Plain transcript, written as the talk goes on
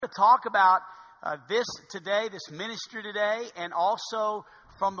to talk about this today, this ministry today, and also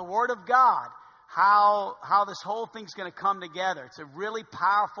from the Word of God, how this whole thing's going to come together. It's a really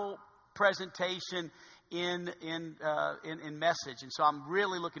powerful presentation in message, and so I'm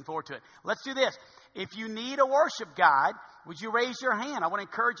really looking forward to it. Let's do this. If you need a worship guide, would you raise your hand? I want to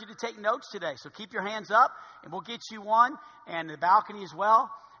encourage you to take notes today. So keep your hands up, and we'll get you one, and the balcony as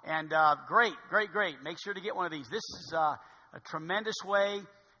well. And great. Make sure to get one of these. This is a tremendous way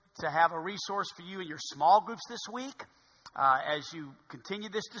to have a resource for you in your small groups this week as you continue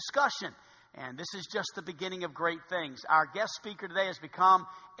this discussion. And this is just the beginning of great things. Our guest speaker today has become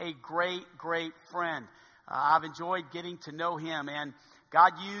a great friend. I've enjoyed getting to know him. And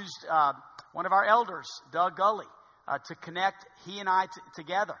God used one of our elders, Doug Gully, to connect he and I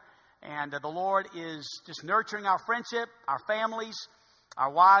together. And the Lord is just nurturing our friendship, our families, our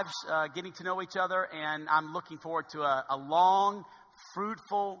wives getting to know each other. And I'm looking forward to a long,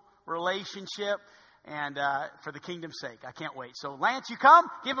 fruitful relationship, and for the kingdom's sake. I can't wait. So Lance, you come.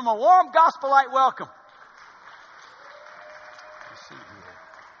 Give him a warm Gospelite welcome. Let's see here.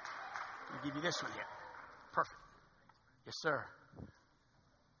 I'll give you this one here. Perfect. Yes, sir.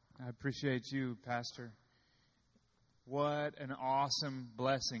 I appreciate you, Pastor. What an awesome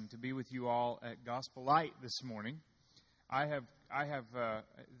blessing to be with you all at Gospelite this morning. I have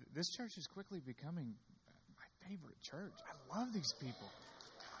this church is quickly becoming my favorite church. I love these people.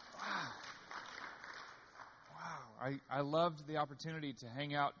 Wow. I loved the opportunity to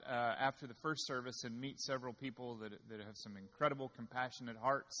hang out after the first service and meet several people that have some incredible, compassionate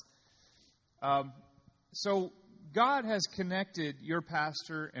hearts. So God has connected your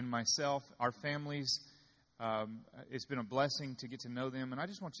pastor and myself, our families. It's been a blessing to get to know them. And I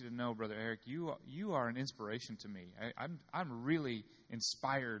just want you to know, Brother Eric, you are an inspiration to me. I'm really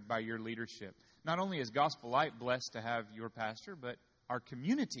inspired by your leadership. Not only is Gospelite blessed to have your pastor, but our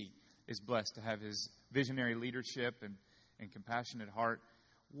community is blessed to have his visionary leadership and compassionate heart.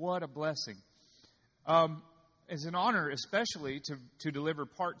 What a blessing. It's an honor, especially, to deliver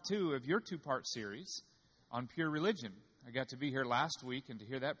part 2 of your 2-part series on pure religion. I got to be here last week and to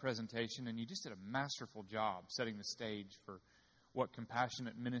hear that presentation, and you just did a masterful job setting the stage for what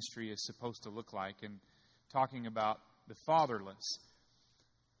compassionate ministry is supposed to look like and talking about the fatherless.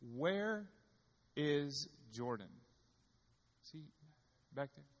 Where is Jordan? See, back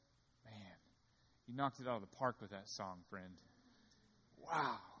there? Man, you knocked it out of the park with that song, friend.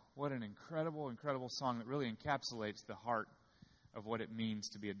 Wow, what an incredible song that really encapsulates the heart of what it means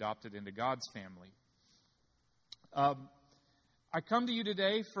to be adopted into God's family. I come to you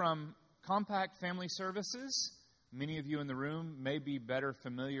today from Compact Family Services. Many of you in the room may be better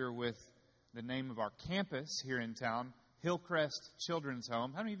familiar with the name of our campus here in town, Hillcrest Children's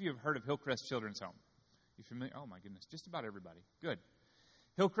Home. How many of you have heard of Hillcrest Children's Home? You familiar? Oh my goodness, just about everybody. Good.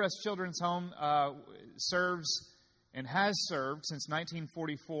 Hillcrest Children's Home serves and has served since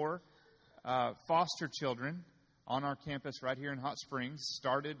 1944 foster children on our campus right here in Hot Springs.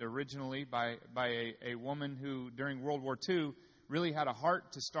 Started originally by a woman who, during World War II, really had a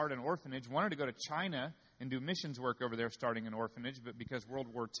heart to start an orphanage, wanted to go to China and do missions work over there starting an orphanage, but because World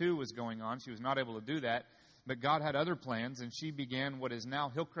War II was going on, she was not able to do that. But God had other plans, and she began what is now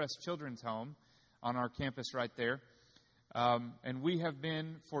Hillcrest Children's Home on our campus right there. And we have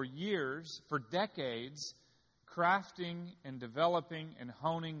been for years, for decades, crafting and developing and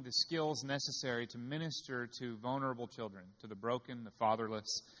honing the skills necessary to minister to vulnerable children, to the broken, the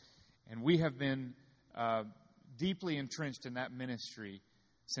fatherless. And we have been deeply entrenched in that ministry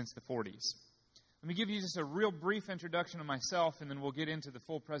since the 40s. Let me give you just a real brief introduction of myself, and then we'll get into the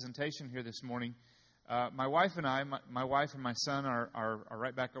full presentation here this morning. My wife and I, my wife and my son are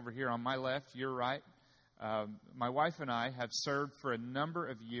right back over here on my left, your right. My wife and I have served for a number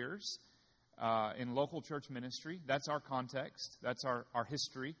of years in local church ministry. That's our context. That's our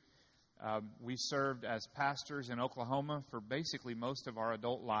history. We served as pastors in Oklahoma for basically most of our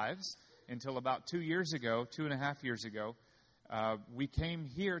adult lives until about 2.5 years ago. We came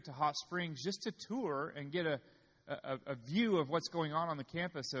here to Hot Springs just to tour and get a view of what's going on the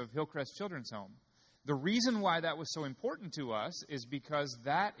campus of Hillcrest Children's Home. The reason why that was so important to us is because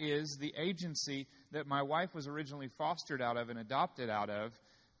that is the agency that my wife was originally fostered out of and adopted out of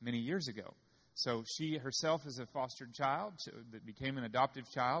many years ago. So she herself is a fostered child that became an adoptive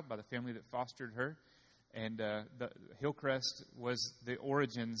child by the family that fostered her. And the Hillcrest was the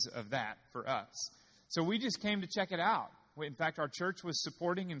origins of that for us. So we just came to check it out. In fact, our church was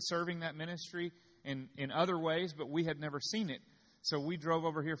supporting and serving that ministry in other ways, but we had never seen it. So we drove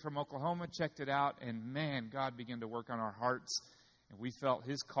over here from Oklahoma, checked it out, and man, God began to work on our hearts. And we felt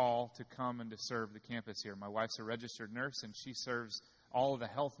His call to come and to serve the campus here. My wife's a registered nurse, and she serves all of the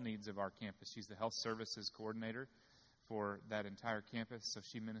health needs of our campus. She's the health services coordinator for that entire campus, so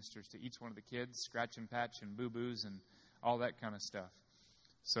she ministers to each one of the kids, scratch and patch and boo-boos and all that kind of stuff.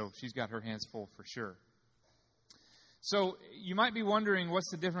 So she's got her hands full for sure. So you might be wondering, what's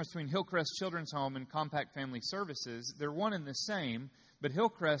the difference between Hillcrest Children's Home and Compact Family Services? They're one and the same, but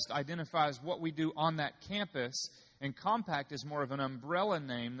Hillcrest identifies what we do on that campus, and Compact is more of an umbrella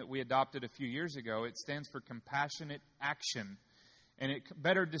name that we adopted a few years ago. It stands for Compassionate Action, and it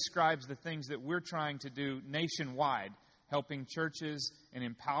better describes the things that we're trying to do nationwide, helping churches and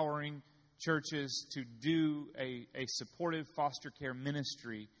empowering churches to do a supportive foster care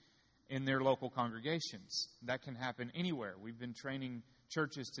ministry in their local congregations. That can happen anywhere. We've been training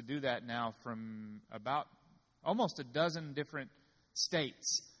churches to do that now from about almost a dozen different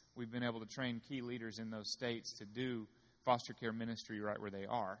states. We've been able to train key leaders in those states to do foster care ministry right where they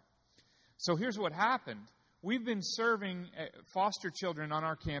are. So here's what happened. We've been serving foster children on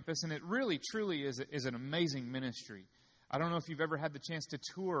our campus, and it really, truly is an amazing ministry. I don't know if you've ever had the chance to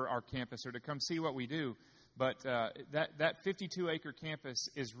tour our campus or to come see what we do, but that 52-acre campus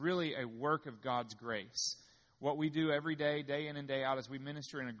is really a work of God's grace. What we do every day, day in and day out, is we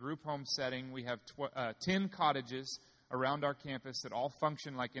minister in a group home setting. We have 10 cottages around our campus that all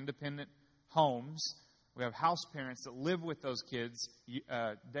function like independent homes. We have house parents that live with those kids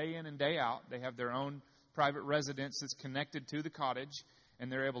day in and day out. They have their own private residence that's connected to the cottage,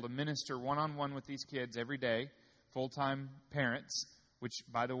 and they're able to minister one-on-one with these kids every day, full-time parents. Which,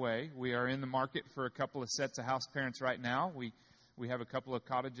 by the way, we are in the market for a couple of sets of house parents right now. We have a couple of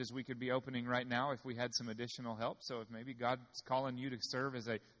cottages we could be opening right now if we had some additional help. So if maybe God's calling you to serve as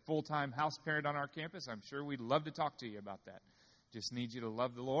a full-time house parent on our campus, I'm sure we'd love to talk to you about that. Just need you to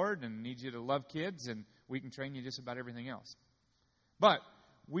love the Lord and need you to love kids, and we can train you just about everything else. But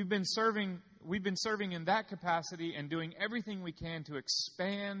we've been serving in that capacity and doing everything we can to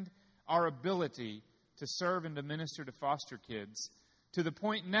expand our ability to serve and to minister to foster kids, to the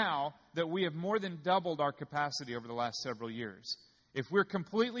point now that we have more than doubled our capacity over the last several years. If we're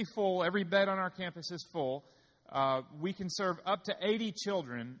completely full, every bed on our campus is full, we can serve up to 80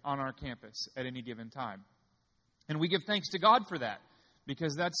 children on our campus at any given time. And we give thanks to God for that,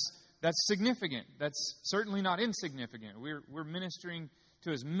 because that's significant. That's certainly not insignificant. We're ministering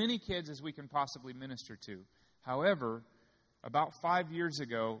to as many kids as we can possibly minister to. However, about 5 years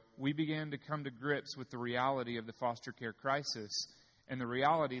ago, we began to come to grips with the reality of the foster care crisis, and the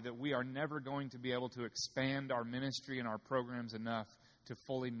reality that we are never going to be able to expand our ministry and our programs enough to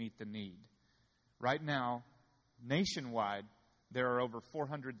fully meet the need. Right now, nationwide, there are over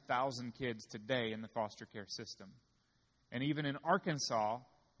 400,000 kids today in the foster care system. And even in Arkansas,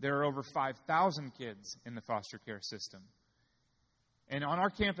 there are over 5,000 kids in the foster care system. And on our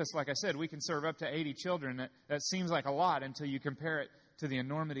campus, like I said, we can serve up to 80 children. That seems like a lot until you compare it to the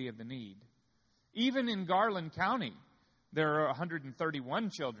enormity of the need. Even in Garland County, there are 131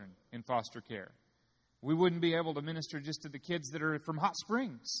 children in foster care. We wouldn't be able to minister just to the kids that are from Hot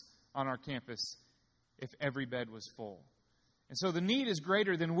Springs on our campus if every bed was full. And so the need is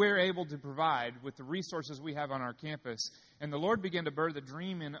greater than we're able to provide with the resources we have on our campus. And the Lord began to birth the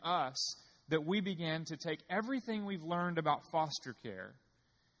dream in us that we began to take everything we've learned about foster care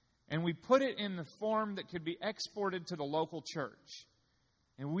and we put it in the form that could be exported to the local church.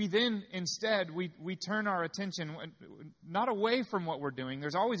 And we then, instead, we turn our attention not away from what we're doing.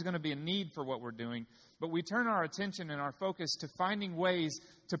 There's always going to be a need for what we're doing. But we turn our attention and our focus to finding ways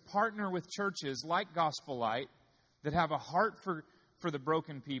to partner with churches like Gospel Light that have a heart for the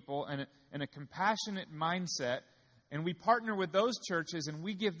broken people and a compassionate mindset. And we partner with those churches and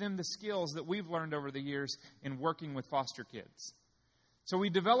we give them the skills that we've learned over the years in working with foster kids. So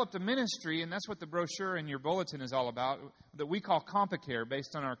we developed a ministry, and that's what the brochure in your bulletin is all about, that we call CompaCare,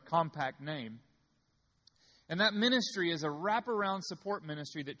 based on our compact name. And that ministry is a wraparound support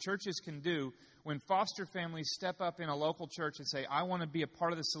ministry that churches can do when foster families step up in a local church and say, I want to be a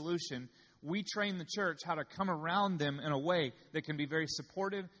part of the solution. We train the church how to come around them in a way that can be very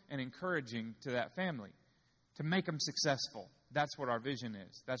supportive and encouraging to that family, to make them successful. That's what our vision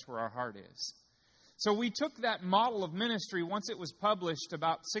is. That's where our heart is. So we took that model of ministry once it was published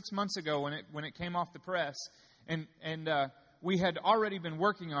about 6 months ago when it came off the press, and we had already been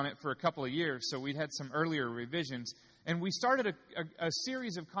working on it for a couple of years, so we'd had some earlier revisions, and we started a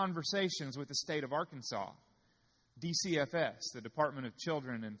series of conversations with the state of Arkansas, DCFS, the Department of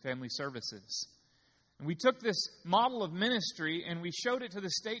Children and Family Services. And we took this model of ministry and we showed it to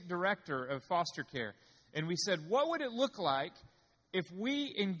the state director of foster care, and we said, what would it look like if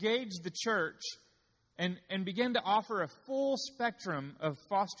we engaged the church and begin to offer a full spectrum of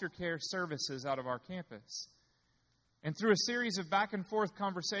foster care services out of our campus? And through a series of back and forth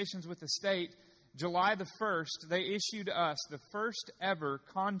conversations with the state, July the 1st, they issued us the first ever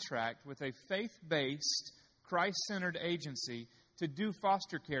contract with a faith-based, Christ-centered agency to do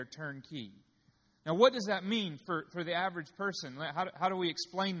foster care turnkey. Now, what does that mean for the average person? How do we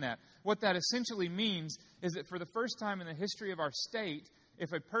explain that? What that essentially means is that for the first time in the history of our state,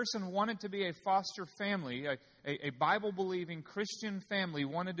 if a person wanted to be a foster family, a Bible-believing Christian family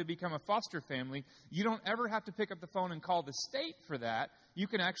wanted to become a foster family, you don't ever have to pick up the phone and call the state for that. You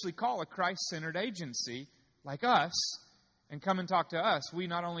can actually call a Christ-centered agency like us and come and talk to us. We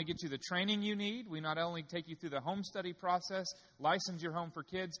not only get you the training you need, we not only take you through the home study process, license your home for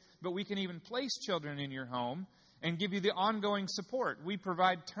kids, but we can even place children in your home and give you the ongoing support. We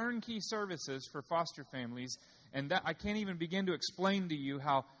provide turnkey services for foster families, and that I can't even begin to explain to you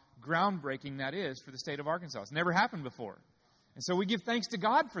how groundbreaking that is for the state of Arkansas. It's never happened before. And so we give thanks to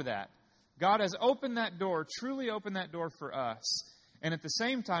God for that. God has opened that door, truly opened that door for us. And at the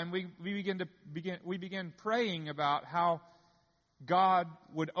same time, we began praying about how God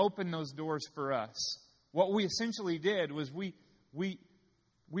would open those doors for us. What we essentially did was we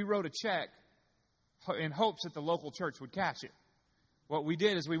wrote a check in hopes that the local church would catch it. What we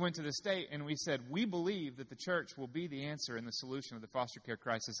did is we went to the state and we said, we believe that the church will be the answer and the solution of the foster care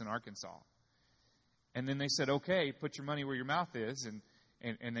crisis in Arkansas. And then they said, okay, put your money where your mouth is.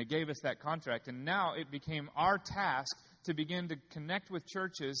 And they gave us that contract. And now it became our task to begin to connect with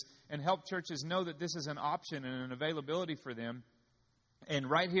churches and help churches know that this is an option and an availability for them. And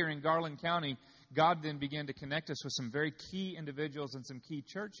right here in Garland County, God then began to connect us with some very key individuals and some key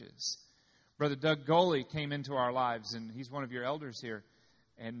churches. Brother Doug Goley came into our lives, and he's one of your elders here.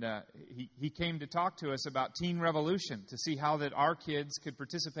 And he came to talk to us about Teen Revolution, to see how that our kids could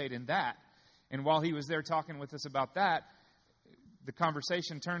participate in that. And while he was there talking with us about that, the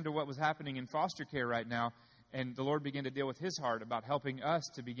conversation turned to what was happening in foster care right now. And the Lord began to deal with his heart about helping us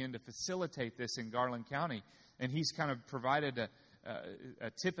to begin to facilitate this in Garland County. And he's kind of provided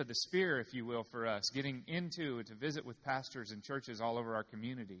a tip of the spear, if you will, for us, getting into and to visit with pastors and churches all over our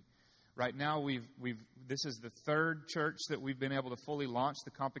community. Right now, this is the third church that we've been able to fully launch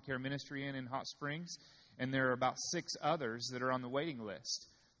the CompaCare ministry in Hot Springs, and there are about 6 others that are on the waiting list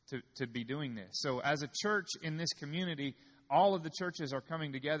to be doing this. So as a church in this community, all of the churches are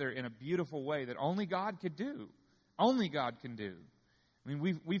coming together in a beautiful way that only God could do. Only God can do. I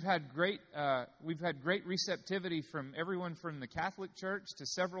mean, we've had great receptivity from everyone from the Catholic Church to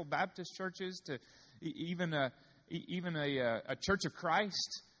several Baptist churches to even a Church of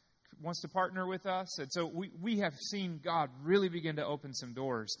Christ wants to partner with us. And so we have seen God really begin to open some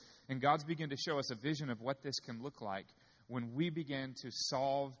doors, and God's begun to show us a vision of what this can look like when we begin to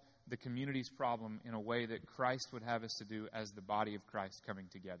solve the community's problem in a way that Christ would have us to do as the body of Christ coming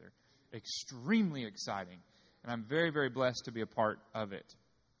together. Extremely exciting. And I'm very, very blessed to be a part of it.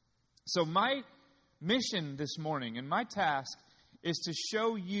 So my mission this morning and my task is to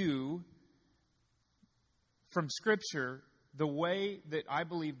show you from Scripture the way that I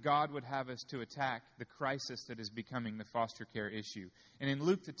believe God would have us to attack the crisis that is becoming the foster care issue. And in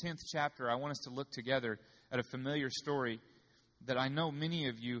Luke, the 10th chapter, I want us to look together at a familiar story that I know many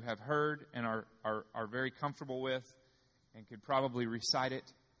of you have heard and are very comfortable with and could probably recite it.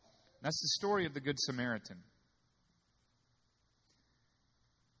 And that's the story of the Good Samaritan.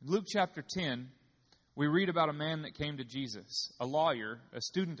 In Luke chapter 10, we read about a man that came to Jesus, a lawyer, a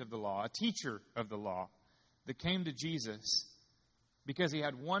student of the law, a teacher of the law, that came to Jesus because he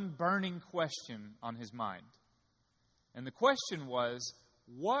had one burning question on his mind. And the question was,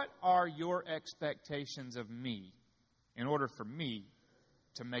 what are your expectations of me in order for me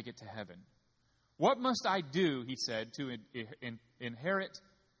to make it to heaven? What must I do, he said, to inherit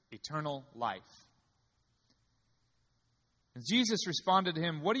eternal life? And Jesus responded to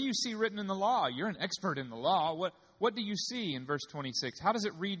him, what do you see written in the law? You're an expert in the law. What do you see in verse 26? How does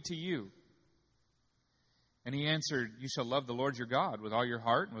it read to you? And he answered, you shall love the Lord your God with all your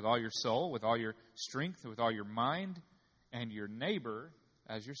heart and with all your soul, with all your strength, with all your mind, and your neighbor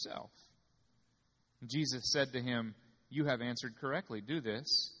as yourself. And Jesus said to him, you have answered correctly. Do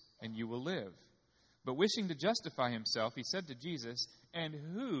this, and you will live. But wishing to justify himself, he said to Jesus, and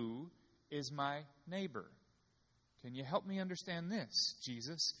who is my neighbor? Can you help me understand this,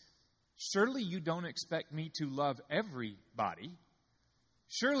 Jesus? Surely you don't expect me to love everybody.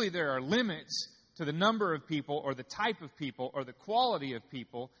 Surely there are limits to the number of people or the type of people or the quality of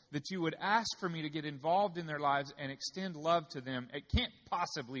people that you would ask for me to get involved in their lives and extend love to them. It can't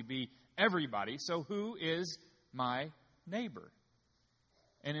possibly be everybody. So who is my neighbor?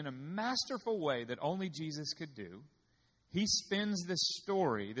 And in a masterful way that only Jesus could do, he spins this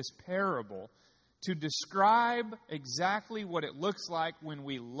story, this parable, to describe exactly what it looks like when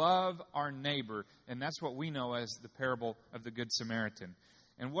we love our neighbor. And that's what we know as the parable of the Good Samaritan.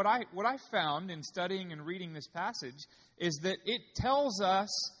 And what I found in studying and reading this passage is that it tells us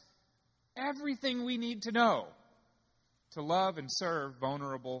everything we need to know to love and serve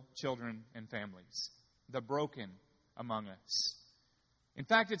vulnerable children and families, the broken among us. In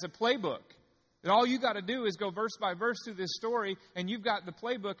fact, it's a playbook. That all you got to do is go verse by verse through this story, and you've got the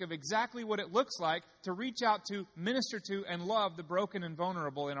playbook of exactly what it looks like to reach out to, minister to, and love the broken and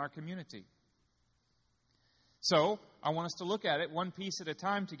vulnerable in our community. So, I want us to look at it one piece at a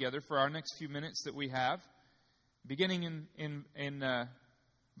time together for our next few minutes that we have. Beginning in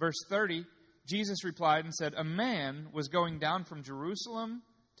verse 30, Jesus replied and said, "A man was going down from Jerusalem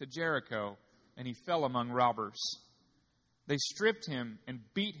to Jericho, and he fell among robbers. They stripped him and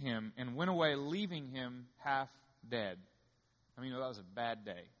beat him and went away, leaving him half dead." I mean, that was a bad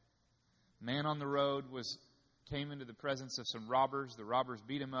day. Man on the road came into the presence of some robbers. The robbers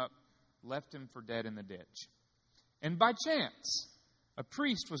beat him up, left him for dead in the ditch. And by chance, a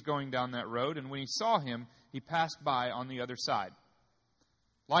priest was going down that road, and when he saw him, he passed by on the other side.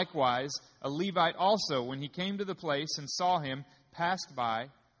 Likewise, a Levite also, when he came to the place and saw him, passed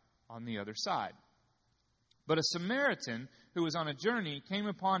by on the other side. But a Samaritan who was on a journey came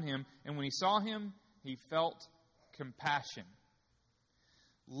upon him, and when he saw him, he felt compassion.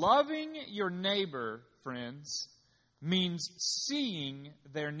 Loving your neighbor, friends, means seeing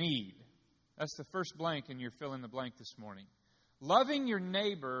their need. That's the first blank in your fill in the blank this morning. Loving your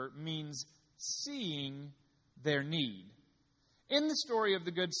neighbor means seeing their need. In the story of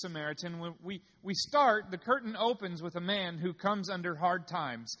the Good Samaritan, when we start, the curtain opens with a man who comes under hard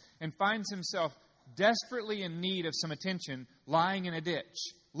times and finds himself desperately in need of some attention, lying in a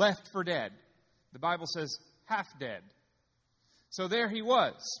ditch, left for dead. The Bible says half dead. So there he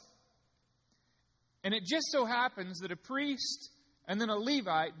was. And it just so happens that a priest and then a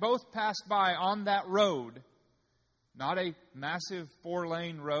Levite both passed by on that road. Not a massive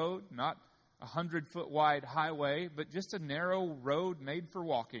 4-lane road, not a 100-foot wide highway, but just a narrow road made for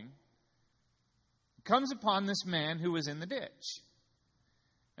walking. Comes upon this man who was in the ditch.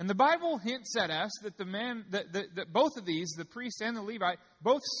 And the Bible hints at us that that both of these, the priest and the Levite,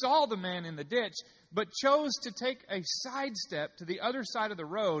 both saw the man in the ditch, but chose to take a sidestep to the other side of the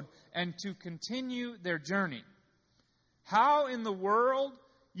road and to continue their journey. How in the world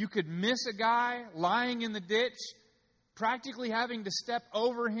you could miss a guy lying in the ditch, practically having to step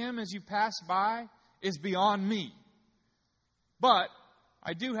over him as you pass by, is beyond me. But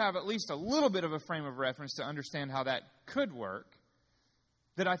I do have at least a little bit of a frame of reference to understand how that could work,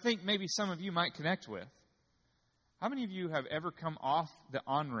 that I think maybe some of you might connect with. How many of you have ever come off the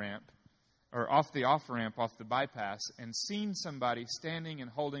on-ramp or off the off-ramp, off the bypass, and seen somebody standing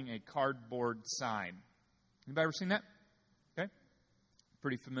and holding a cardboard sign? Anybody ever seen that? Okay.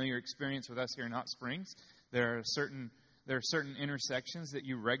 Pretty familiar experience with us here in Hot Springs. There are certain intersections that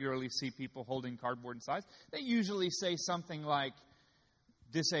you regularly see people holding cardboard signs. They usually say something like,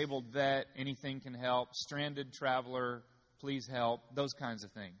 "Disabled vet, anything can help, stranded traveler, please help," those kinds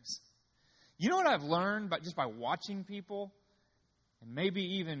of things. You know what I've learned just by watching people, and maybe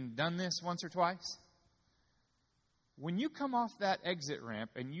even done this once or twice? When you come off that exit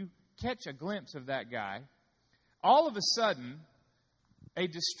ramp and you catch a glimpse of that guy, all of a sudden, a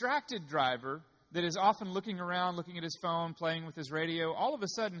distracted driver that is often looking around, looking at his phone, playing with his radio, all of a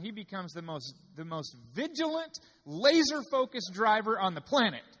sudden he becomes the most vigilant, laser-focused driver on the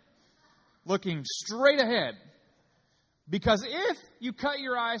planet, looking straight ahead. Because if you cut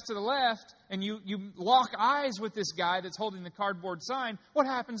your eyes to the left and you lock eyes with this guy that's holding the cardboard sign, what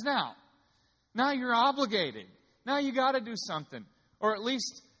happens now? Now you're obligated. Now you got to do something. Or at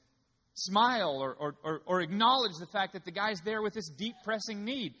least smile or acknowledge the fact that the guy's there with this deep pressing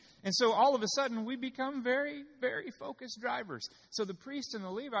need. And so all of a sudden we become very, very focused drivers. So the priest and the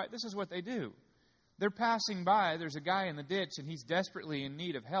Levite, this is what they do. They're passing by. There's a guy in the ditch and he's desperately in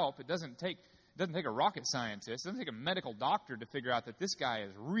need of help. It doesn't take a rocket scientist. It doesn't take a medical doctor to figure out that this guy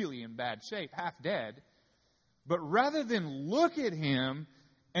is really in bad shape, half dead. But rather than look at him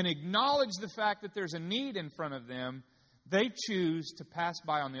and acknowledge the fact that there's a need in front of them, they choose to pass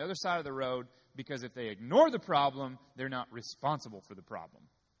by on the other side of the road, because if they ignore the problem, they're not responsible for the problem,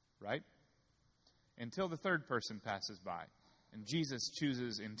 right? Until the third person passes by. And Jesus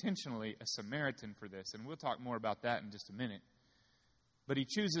chooses intentionally a Samaritan for this, and we'll talk more about that in just a minute. But he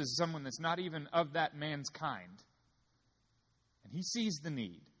chooses someone that's not even of that man's kind. And he sees the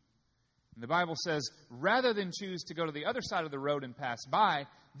need. And the Bible says, rather than choose to go to the other side of the road and pass by,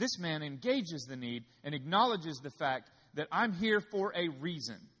 this man engages the need and acknowledges the fact that I'm here for a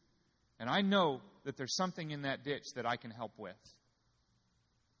reason. And I know that there's something in that ditch that I can help with.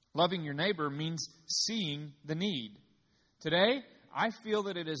 Loving your neighbor means seeing the need. Today, I feel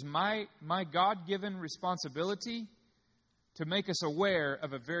that it is my God-given responsibility to make us aware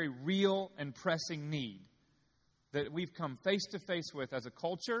of a very real and pressing need that we've come face to face with as a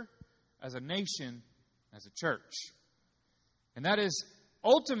culture, as a nation, as a church. And that is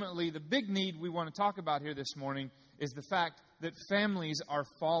ultimately the big need we want to talk about here this morning is the fact that families are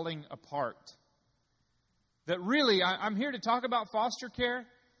falling apart. That really, I'm here to talk about foster care,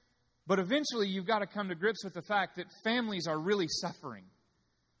 but eventually you've got to come to grips with the fact that families are really suffering.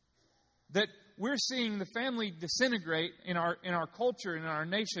 That we're seeing the family disintegrate in our culture and in our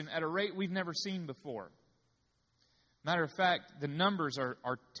nation at a rate we've never seen before. Matter of fact, the numbers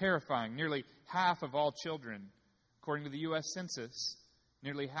are terrifying. Nearly half of all children, according to the U.S. Census,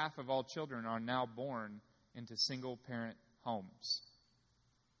 nearly half of all children are now born into single-parent homes.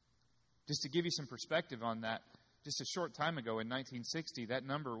 Just to give you some perspective on that, just a short time ago in 1960, that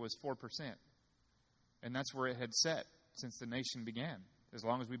number was 4%. And that's where it had set since the nation began, as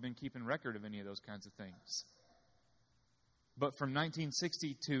long as we've been keeping record of any of those kinds of things. But from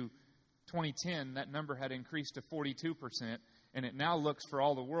 1960 to 2010, that number had increased to 42%, and it now looks for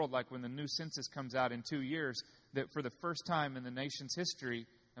all the world like when the new census comes out in 2 years, that for the first time in the nation's history,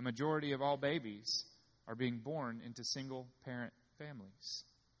 a majority of all babies are being born into single-parent families.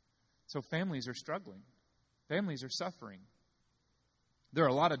 So families are struggling. Families are suffering. There are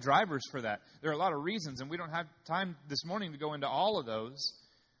a lot of drivers for that. There are a lot of reasons, and we don't have time this morning to go into all of those.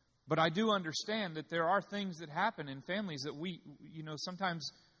 But I do understand that there are things that happen in families that sometimes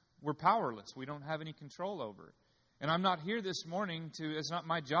we're powerless. We don't have any control over. And I'm not here this morning it's not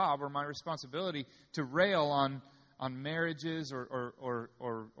my job or my responsibility to rail on marriages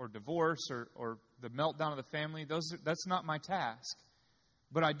or divorce or the meltdown of the family. That's not my task.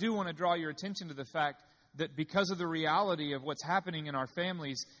 But I do want to draw your attention to the fact that because of the reality of what's happening in our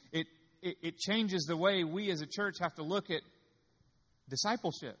families, it changes the way we as a church have to look at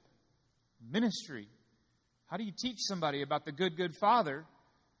discipleship, ministry. How do you teach somebody about the good Father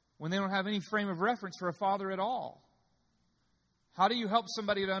when they don't have any frame of reference for a father at all? How do you help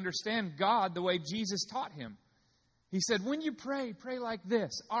somebody to understand God the way Jesus taught him? He said, when you pray, pray like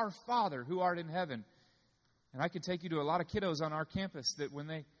this, Our Father who art in heaven. And I could take you to a lot of kiddos on our campus that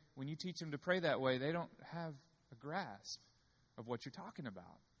when you teach them to pray that way, they don't have a grasp of what you're talking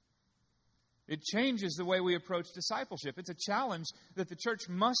about. It changes the way we approach discipleship. It's a challenge that the church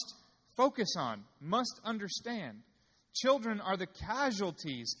must focus on, must understand. Children are the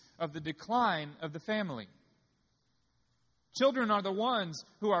casualties of the decline of the family. Children are the ones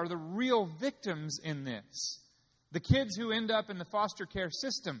who are the real victims in this. The kids who end up in the foster care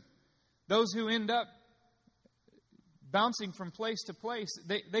system, those who end up bouncing from place to place,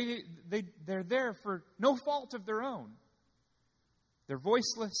 they're there for no fault of their own. They're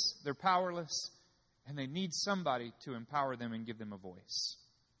voiceless, they're powerless, and they need somebody to empower them and give them a voice.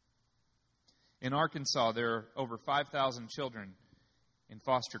 In Arkansas, there are over 5,000 children in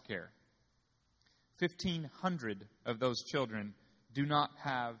foster care. 1,500 of those children do not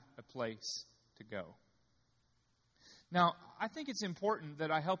have a place to go. Now, I think it's important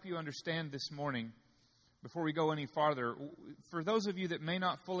that I help you understand this morning, before we go any farther, for those of you that may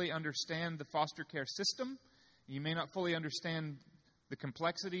not fully understand the foster care system, you may not fully understand the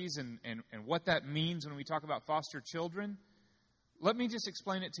complexities and what that means when we talk about foster children, let me just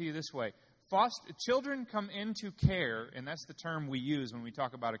explain it to you this way. Children come into care, and that's the term we use when we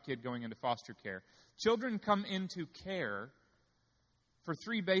talk about a kid going into foster care. Children come into care for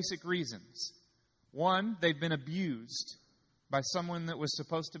three basic reasons. One, they've been abused by someone that was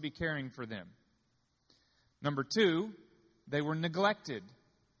supposed to be caring for them. Number two, they were neglected.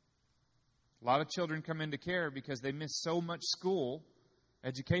 A lot of children come into care because they miss so much school,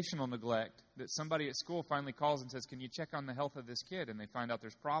 educational neglect, that somebody at school finally calls and says, can you check on the health of this kid? And they find out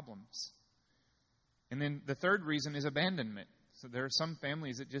there's problems. And then the third reason is abandonment. So there are some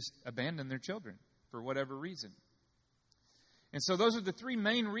families that just abandon their children for whatever reason. And so those are the three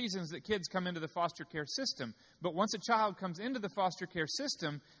main reasons that kids come into the foster care system. But once a child comes into the foster care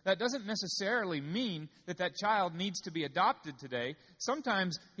system, that doesn't necessarily mean that that child needs to be adopted today.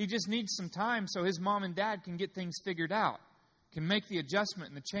 Sometimes he just needs some time so his mom and dad can get things figured out, can make the adjustment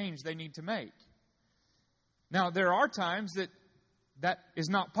and the change they need to make. Now, there are times that is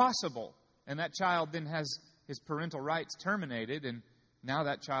not possible, and that child then has his parental rights terminated, and now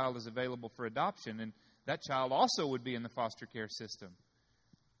that child is available for adoption, and that child also would be in the foster care system.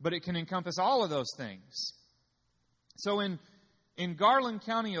 But it can encompass all of those things. So in Garland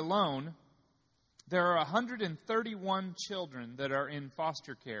County alone, there are 131 children that are in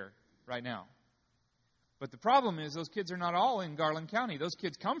foster care right now. But the problem is those kids are not all in Garland County. Those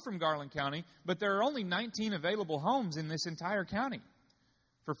kids come from Garland County, but there are only 19 available homes in this entire county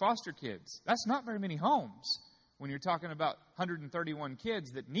for foster kids. That's not very many homes when you're talking about 131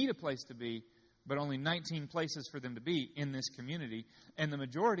 kids that need a place to be, but only 19 places for them to be in this community. And the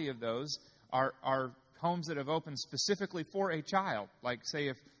majority of those are homes that have opened specifically for a child. Like, say,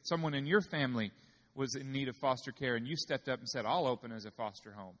 if someone in your family was in need of foster care and you stepped up and said, I'll open as a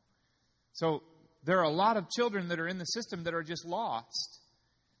foster home. So there are a lot of children that are in the system that are just lost.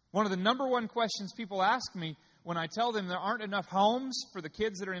 One of the number one questions people ask me when I tell them there aren't enough homes for the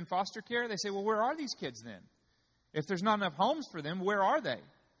kids that are in foster care, they say, well, where are these kids then? If there's not enough homes for them, where are they?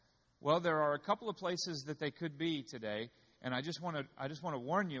 Well, there are a couple of places that they could be today, and I just want to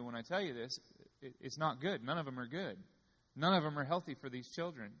warn you when I tell you this, it's not good. None of them are good. None of them are healthy for these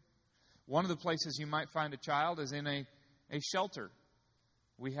children. One of the places you might find a child is in a shelter.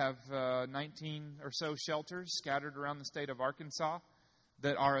 We have 19 or so shelters scattered around the state of Arkansas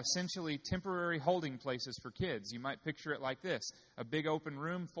that are essentially temporary holding places for kids. You might picture it like this: a big open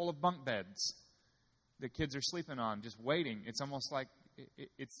room full of bunk beds that kids are sleeping on, just waiting. It's almost like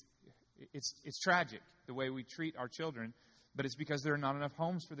it's tragic the way we treat our children, but it's because there are not enough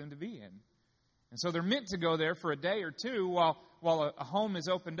homes for them to be in. And so they're meant to go there for a day or two while a home is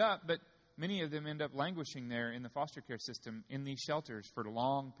opened up, but many of them end up languishing there in the foster care system in these shelters for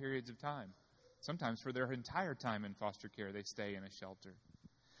long periods of time. Sometimes for their entire time in foster care, they stay in a shelter.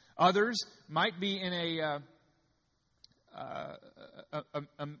 Others might be in a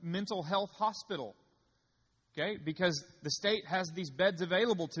mental health hospital, okay, because the state has these beds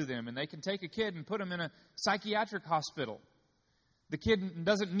available to them, and they can take a kid and put them in a psychiatric hospital. The kid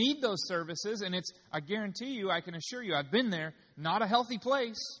doesn't need those services, and I guarantee you, I can assure you, I've been there, not a healthy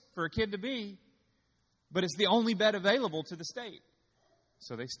place for a kid to be, but it's the only bed available to the state.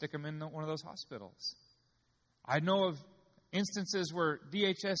 So they stick them in one of those hospitals. I know of instances where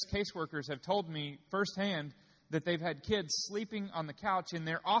DHS caseworkers have told me firsthand that they've had kids sleeping on the couch in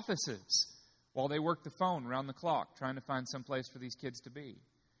their offices while they work the phone around the clock trying to find some place for these kids to be.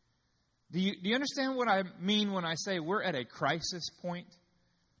 Do you understand what I mean when I say we're at a crisis point?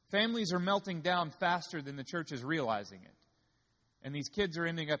 Families are melting down faster than the church is realizing it. And these kids are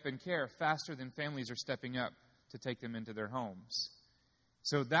ending up in care faster than families are stepping up to take them into their homes.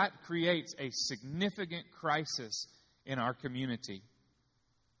 So that creates a significant crisis in our community.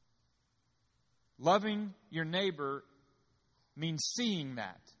 Loving your neighbor means seeing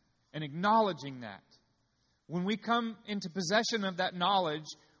that and acknowledging that. When we come into possession of that knowledge,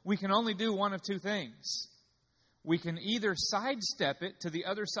 we can only do one of two things. We can either sidestep it to the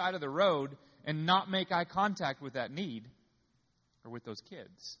other side of the road and not make eye contact with that need or with those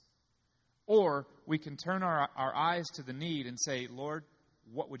kids. Or we can turn our eyes to the need and say, Lord,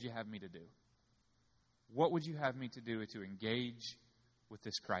 what would you have me to do? What would you have me to do to engage with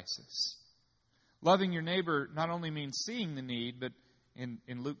this crisis? Loving your neighbor not only means seeing the need, but in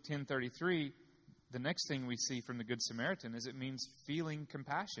Luke 10:33, the next thing we see from the Good Samaritan is it means feeling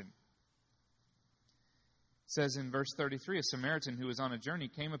compassion. It says in verse 33, a Samaritan who was on a journey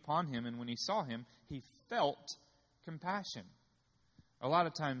came upon him, and when he saw him, he felt compassion. A lot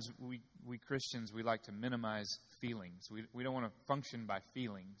of times we Christians, we like to minimize feelings. We don't want to function by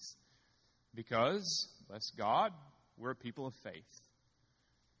feelings because, bless God, we're a people of faith.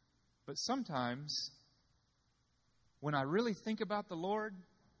 But sometimes when I really think about the Lord,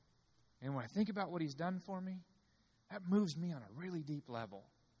 and when I think about what He's done for me, that moves me on a really deep level.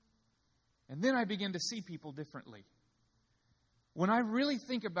 And then I begin to see people differently. When I really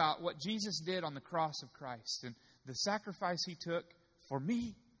think about what Jesus did on the cross of Christ and the sacrifice He took for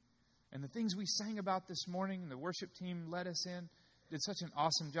me and the things we sang about this morning, the worship team led us in, did such an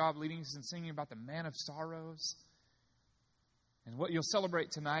awesome job leading us in singing about the Man of Sorrows. And what you'll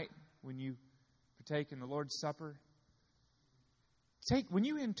celebrate tonight when you partake in the Lord's Supper. When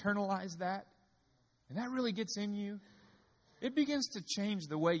you internalize that, and that really gets in you, it begins to change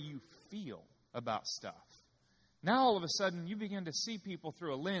the way you feel about stuff. Now, all of a sudden, you begin to see people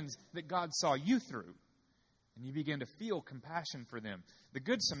through a lens that God saw you through. And you begin to feel compassion for them. The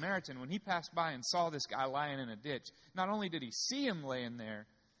Good Samaritan, when he passed by and saw this guy lying in a ditch, not only did he see him laying there,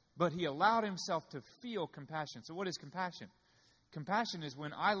 but he allowed himself to feel compassion. So what is compassion? Compassion is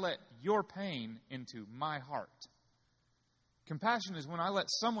when I let your pain into my heart. Compassion is when I let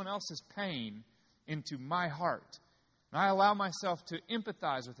someone else's pain into my heart. And I allow myself to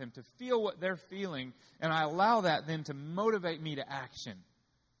empathize with them, to feel what they're feeling, and I allow that then to motivate me to action,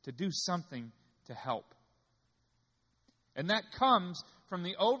 to do something to help. And that comes from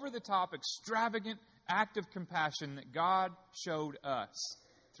the over-the-top, extravagant act of compassion that God showed us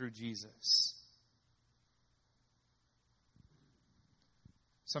through Jesus.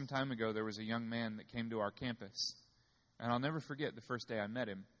 some time ago, there was a young man that came to our campus. And I'll never forget the first day I met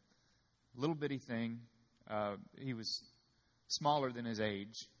him. Little bitty thing. He was smaller than his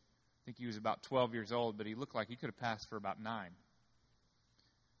age. I think he was about 12 years old, but he looked like he could have passed for about 9.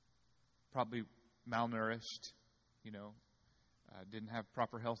 Probably malnourished, didn't have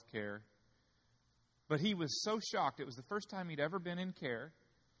proper health care. But he was so shocked. It was the first time he'd ever been in care.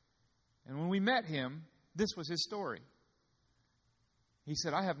 And when we met him, this was his story. He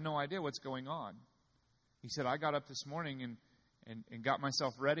said, I have no idea what's going on. He said, I got up this morning and got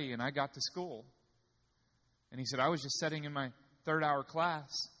myself ready, and I got to school. And he said, I was just sitting in my 3rd hour class,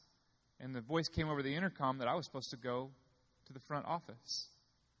 and the voice came over the intercom that I was supposed to go to the front office.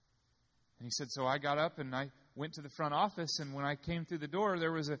 And he said, so I got up and I went to the front office, and when I came through the door,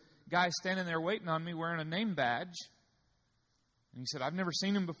 there was a guy standing there waiting on me wearing a name badge. And he said, I've never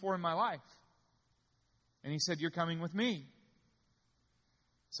seen him before in my life. And he said, you're coming with me.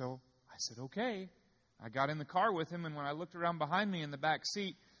 So I said, okay. I got in the car with him, and when I looked around behind me in the back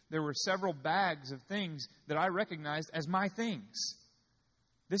seat, there were several bags of things that I recognized as my things.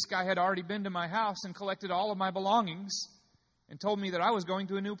 This guy had already been to my house and collected all of my belongings and told me that I was going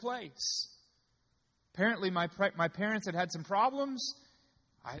to a new place. Apparently, my parents had some problems.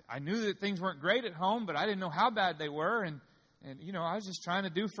 I knew that things weren't great at home, but I didn't know how bad they were. And I was just trying to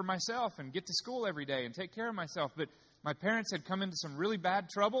do for myself and get to school every day and take care of myself. But my parents had come into some really bad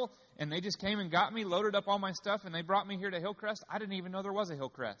trouble, and they just came and got me, loaded up all my stuff, and they brought me here to Hillcrest. I didn't even know there was a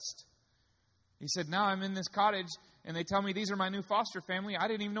Hillcrest. He said, now I'm in this cottage, and they tell me these are my new foster family. I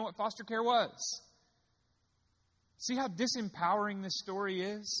didn't even know what foster care was. See how disempowering this story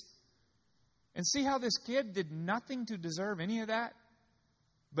is? And see how this kid did nothing to deserve any of that?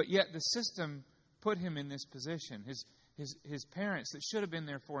 But yet the system put him in this position. His parents that should have been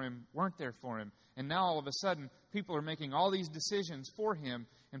there for him weren't there for him. And now all of a sudden, people are making all these decisions for him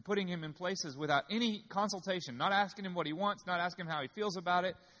and putting him in places without any consultation, not asking him what he wants, not asking him how he feels about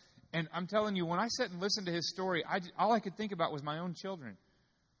it. And I'm telling you, when I sat and listened to his story, all I could think about was my own children.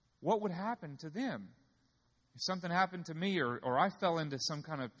 What would happen to them if something happened to me or I fell into some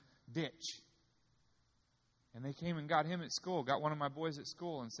kind of ditch? And they came and got him at school, got one of my boys at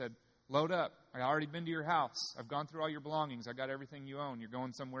school and said, load up. I've already been to your house. I've gone through all your belongings. I got everything you own. You're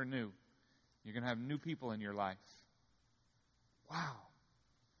going somewhere new. You're going to have new people in your life. Wow.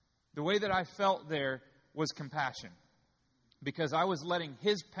 The way that I felt there was compassion. Because I was letting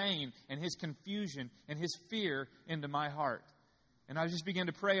his pain and his confusion and his fear into my heart. And I just began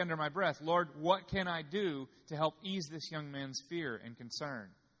to pray under my breath, Lord, what can I do to help ease this young man's fear and concern?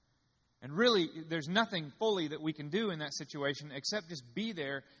 And really, there's nothing fully that we can do in that situation except just be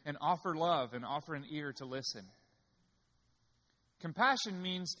there and offer love and offer an ear to listen. Compassion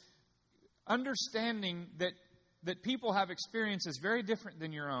means understanding that people have experiences very different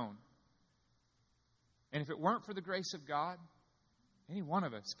than your own. And if it weren't for the grace of God, any one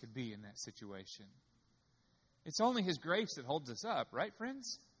of us could be in that situation. It's only His grace that holds us up, right,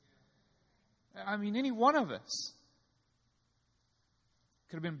 friends? I mean, any one of us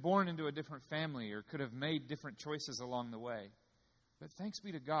could have been born into a different family or could have made different choices along the way. But thanks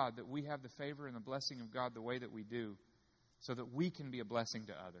be to God that we have the favor and the blessing of God the way that we do so that we can be a blessing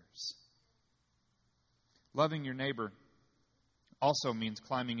to others. Loving your neighbor also means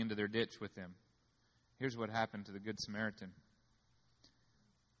climbing into their ditch with them. Here's what happened to the Good Samaritan.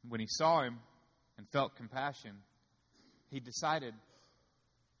 When he saw him and felt compassion, he decided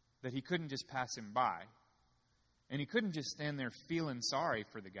that he couldn't just pass him by. And he couldn't just stand there feeling sorry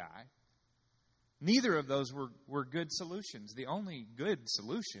for the guy. Neither of those were good solutions. The only good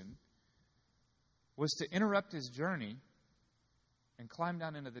solution was to interrupt his journey and climb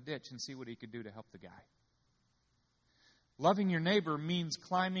down into the ditch and see what he could do to help the guy. Loving your neighbor means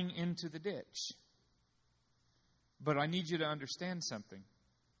climbing into the ditch. But I need you to understand something.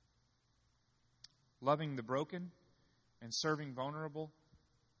 Loving the broken and serving vulnerable,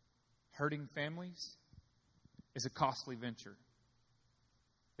 hurting families is a costly venture.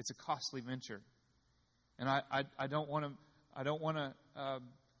 It's a costly venture. And I don't want to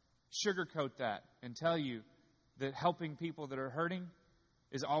sugarcoat that and tell you that helping people that are hurting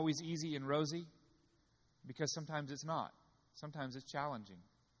is always easy and rosy, because sometimes it's not. Sometimes it's challenging.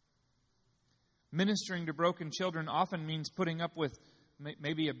 Ministering to broken children often means putting up with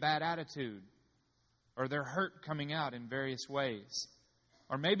maybe a bad attitude or their hurt coming out in various ways,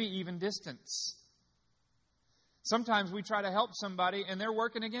 or maybe even distance. Sometimes we try to help somebody and they're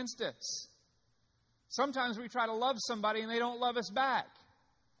working against us. Sometimes we try to love somebody and they don't love us back.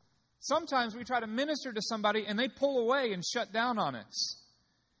 Sometimes we try to minister to somebody and they pull away and shut down on us.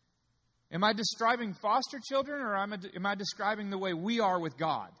 Am I describing foster children, or am I describing the way we are with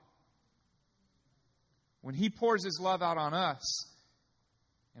God? When He pours His love out on us,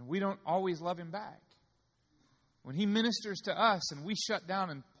 and we don't always love Him back. When He ministers to us and we shut down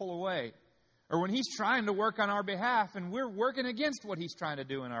and pull away. Or when He's trying to work on our behalf and we're working against what He's trying to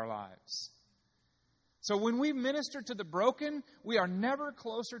do in our lives. So when we minister to the broken, we are never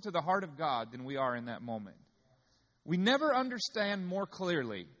closer to the heart of God than we are in that moment. We never understand more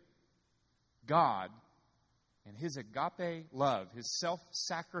clearly God and His agape love, His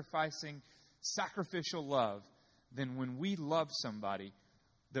self-sacrificing, sacrificial love, than when we love somebody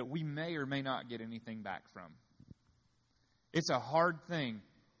that we may or may not get anything back from. It's a hard thing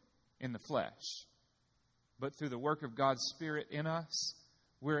in the flesh. But through the work of God's Spirit in us,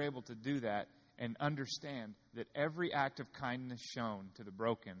 we're able to do that and understand that every act of kindness shown to the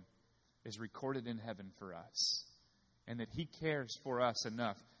broken is recorded in heaven for us. And that He cares for us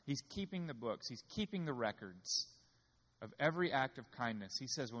enough. He's keeping the books. He's keeping the records of every act of kindness. He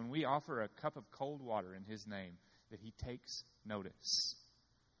says when we offer a cup of cold water in His name, that He takes notice.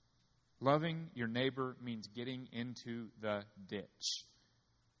 Loving your neighbor means getting into the ditch.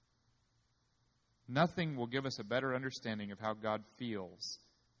 Nothing will give us a better understanding of how God feels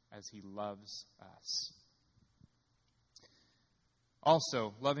as He loves us.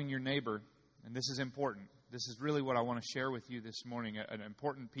 Also, loving your neighbor, and this is important. This is really what I want to share with you this morning, an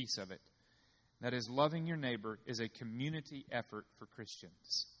important piece of it. That is, loving your neighbor is a community effort for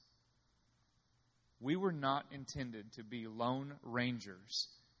Christians. We were not intended to be lone rangers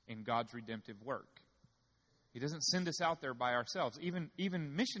in God's redemptive work. He doesn't send us out there by ourselves.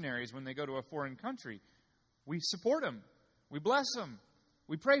 Even missionaries, when they go to a foreign country, we support them. We bless them.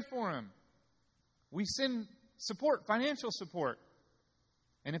 We pray for them. We send support, financial support.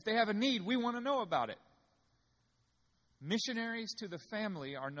 And if they have a need, we want to know about it. Missionaries to the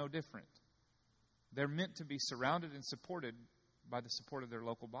family are no different. They're meant to be surrounded and supported by the support of their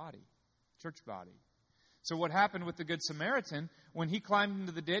local body, church body. So what happened with the Good Samaritan, when he climbed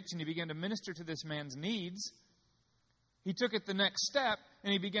into the ditch and he began to minister to this man's needs, he took it the next step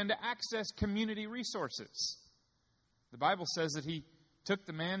and he began to access community resources. The Bible says that he took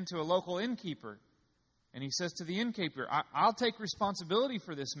the man to a local innkeeper, and he says to the innkeeper, I'll take responsibility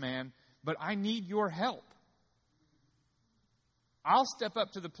for this man, but I need your help. I'll step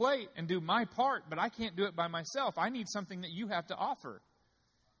up to the plate and do my part, but I can't do it by myself. I need something that you have to offer.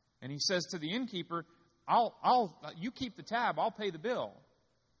 And he says to the innkeeper, you keep the tab, I'll pay the bill.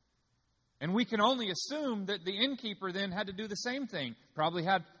 And we can only assume that the innkeeper then had to do the same thing. Probably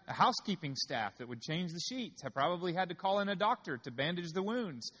had a housekeeping staff that would change the sheets. Probably had to call in a doctor to bandage the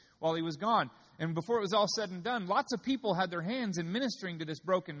wounds while he was gone. And before it was all said and done, lots of people had their hands in ministering to this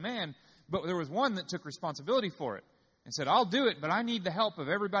broken man. But there was one that took responsibility for it and said, I'll do it, but I need the help of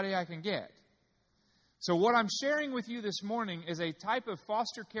everybody I can get. So what I'm sharing with you this morning is a type of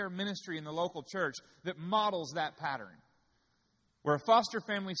foster care ministry in the local church that models that pattern. Where a foster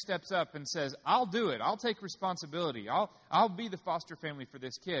family steps up and says, I'll do it. I'll take responsibility. I'll be the foster family for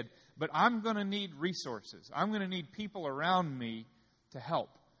this kid. But I'm going to need resources. I'm going to need people around me to help.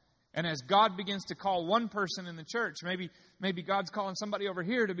 And as God begins to call one person in the church, maybe God's calling somebody over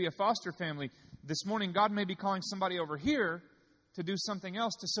here to be a foster family. This morning, God may be calling somebody over here to do something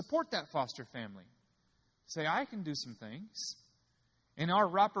else to support that foster family. Say, I can do some things. In our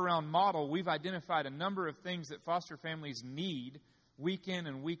wraparound model, we've identified a number of things that foster families need week in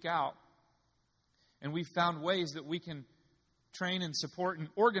and week out. And we've found ways that we can train and support and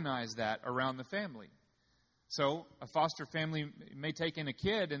organize that around the family. So a foster family may take in a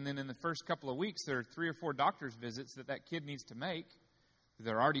kid, and then in the first couple of weeks, there are 3 or 4 doctor's visits that kid needs to make.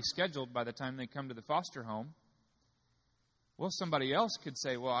 They're already scheduled by the time they come to the foster home. Well, somebody else could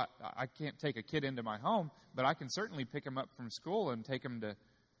say, well, I can't take a kid into my home, but I can certainly pick him up from school and take him to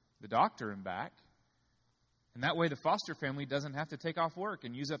the doctor and back. And that way the foster family doesn't have to take off work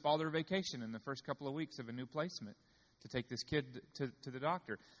and use up all their vacation in the first couple of weeks of a new placement to take this kid to the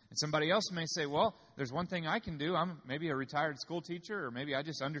doctor. And somebody else may say, well, there's one thing I can do. I'm maybe a retired school teacher, or maybe I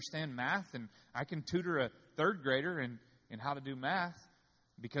just understand math, and I can tutor a 3rd grader in how to do math,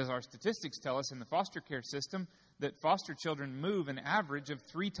 because our statistics tell us in the foster care system that foster children move an average of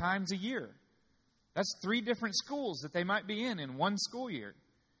 3 times a year. That's 3 different schools that they might be in one school year.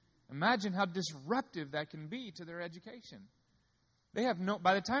 Imagine how disruptive that can be to their education.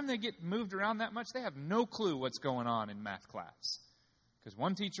 By the time they get moved around that much, they have no clue what's going on in math class. Because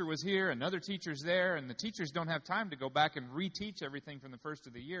one teacher was here, another teacher's there, and the teachers don't have time to go back and reteach everything from the first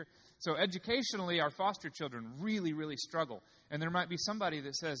of the year. So educationally, our foster children really, really struggle. And there might be somebody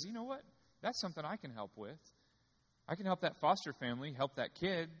that says, you know what, that's something I can help with. I can help that foster family, help that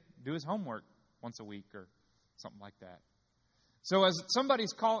kid do his homework once a week or something like that. So as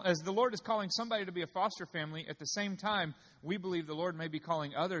the Lord is calling somebody to be a foster family, at the same time, we believe the Lord may be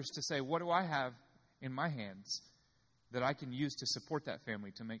calling others to say, what do I have in my hands that I can use to support that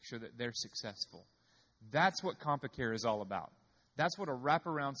family to make sure that they're successful? That's what CompaCare is all about. That's what a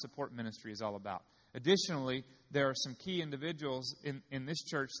wraparound support ministry is all about. Additionally, there are some key individuals in this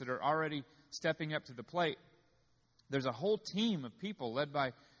church that are already stepping up to the plate. There's a whole team of people led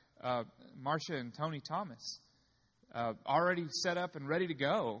by Marcia and Tony Thomas, already set up and ready to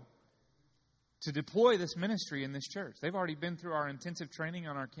go to deploy this ministry in this church. They've already been through our intensive training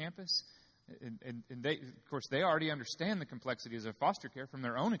on our campus. And they, of course, they already understand the complexities of foster care from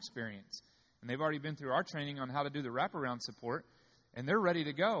their own experience. And they've already been through our training on how to do the wraparound support. And they're ready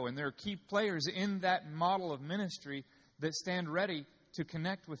to go. And there are key players in that model of ministry that stand ready to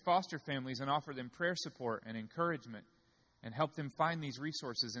connect with foster families and offer them prayer support and encouragement and help them find these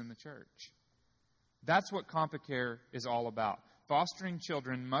resources in the church. That's what CompaCare is all about. Fostering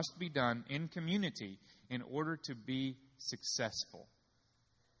children must be done in community in order to be successful.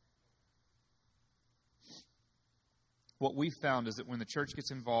 What we've found is that when the church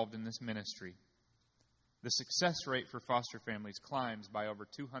gets involved in this ministry, the success rate for foster families climbs by over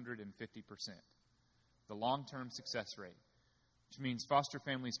 250%. The long-term success rate, which means foster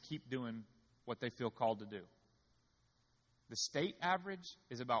families keep doing what they feel called to do. The state average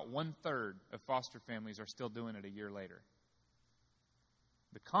is about 1/3 of foster families are still doing it a year later.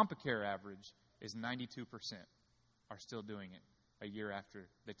 The CompaCare average is 92% are still doing it a year after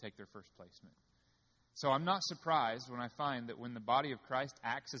they take their first placement. So I'm not surprised when I find that when the body of Christ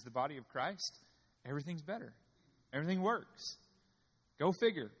acts as the body of Christ, everything's better. Everything works. Go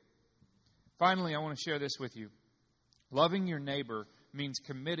figure. Finally, I want to share this with you. Loving your neighbor means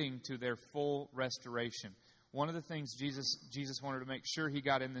committing to their full restoration. One of the things Jesus wanted to make sure he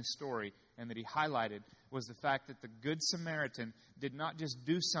got in this story and that he highlighted was the fact that the Good Samaritan did not just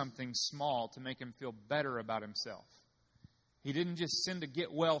do something small to make him feel better about himself. He didn't just send a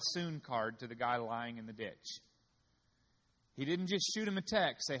get well soon card to the guy lying in the ditch. He didn't just shoot him a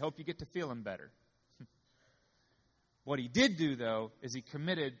text, say, hope you get to feeling better. What he did do, though, is he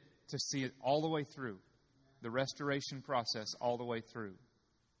committed to see it all the way through, the restoration process all the way through.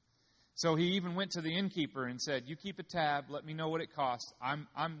 So he even went to the innkeeper and said, you keep a tab, let me know what it costs. I'm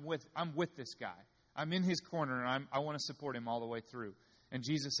with this guy. I'm in his corner, and I want to support him all the way through. And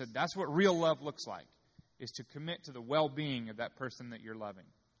Jesus said, that's what real love looks like, is to commit to the well-being of that person that you're loving.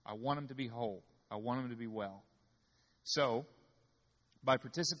 I want him to be whole. I want him to be well. So, by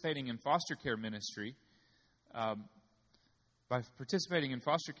participating in foster care ministry,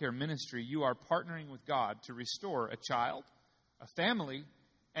 you are partnering with God to restore a child, a family,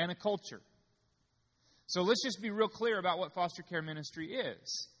 and a culture. So let's just be real clear about what foster care ministry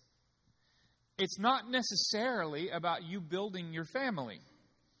is. It's not necessarily about you building your family.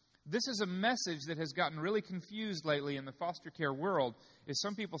 This is a message that has gotten really confused lately in the foster care world, is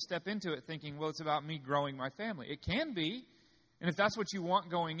some people step into it thinking, well, it's about me growing my family. It can be, and if that's what you want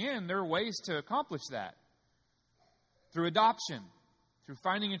going in, there are ways to accomplish that. Through adoption, through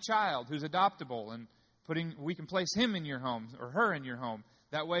finding a child who's adoptable and we can place him in your home or her in your home.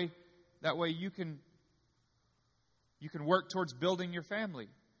 That way you can work towards building your family.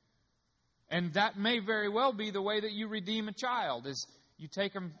 And that may very well be the way that you redeem a child, is you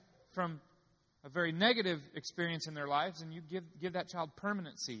take them from a very negative experience in their lives and you give that child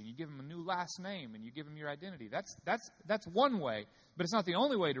permanency. You give them a new last name and you give them your identity. That's one way, but it's not the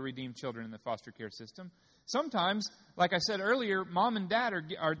only way to redeem children in the foster care system. Sometimes, like I said earlier, mom and dad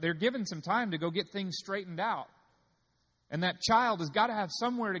they're given some time to go get things straightened out. And that child has got to have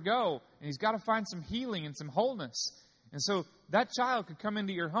somewhere to go, and he's got to find some healing and some wholeness. And so that child could come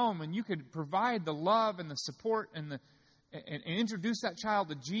into your home, and you could provide the love and the support and introduce that child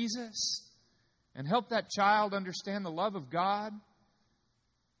to Jesus and help that child understand the love of God.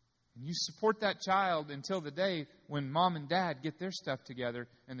 And you support that child until the day when mom and dad get their stuff together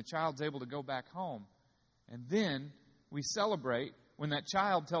and the child's able to go back home. And then we celebrate when that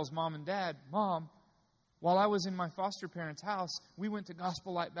child tells mom and dad, Mom, while I was in my foster parents' house, we went to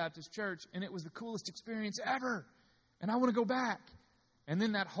Gospel Light Baptist Church, and it was the coolest experience ever. And I want to go back. And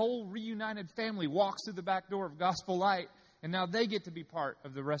then that whole reunited family walks through the back door of Gospel Light, and now they get to be part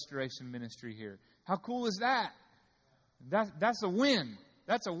of the restoration ministry here. How cool is that? That's a win.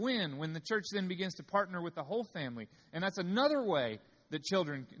 That's a win when the church then begins to partner with the whole family. And that's another way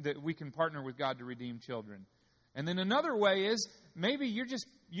that we can partner with God to redeem children. And then another way is maybe you're just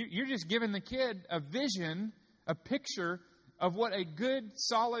giving the kid a vision, a picture of what a good,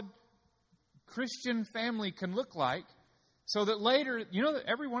 solid Christian family can look like. So that later, you know that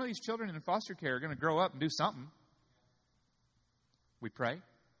every one of these children in foster care are going to grow up and do something. We pray.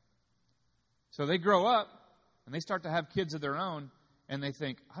 So they grow up and they start to have kids of their own, and they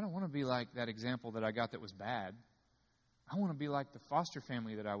think, I don't want to be like that example that I got that was bad. I want to be like the foster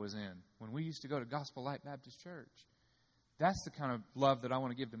family that I was in when we used to go to Gospel Light Baptist Church. That's the kind of love that I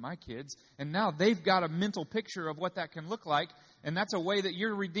want to give to my kids. And now they've got a mental picture of what that can look like, and that's a way that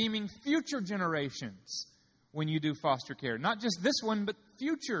you're redeeming future generations when you do foster care. Not just this one, but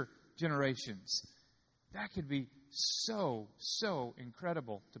future generations. That could be so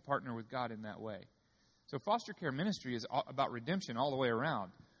incredible to partner with God in that way. So foster care ministry is about redemption all the way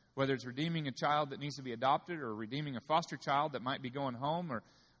around. Whether it's redeeming a child that needs to be adopted, or redeeming a foster child that might be going home, or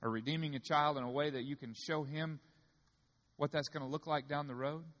redeeming a child in a way that you can show him what that's going to look like down the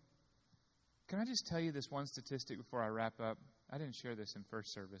road. Can I just tell you this one statistic before I wrap up? I didn't share this in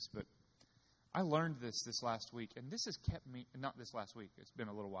first service, but I learned this last week, and this has kept me, not this last week, it's been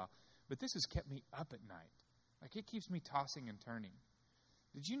a little while, but this has kept me up at night. Like, it keeps me tossing and turning.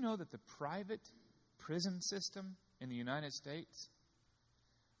 Did you know that the private prison system in the United States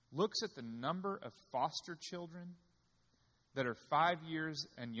looks at the number of foster children that are 5 years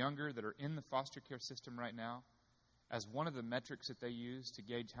and younger that are in the foster care system right now as one of the metrics that they use to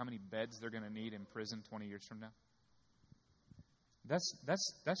gauge how many beds they're going to need in prison 20 years from now? That's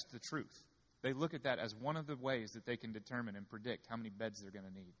the truth. They look at that as one of the ways that they can determine and predict how many beds they're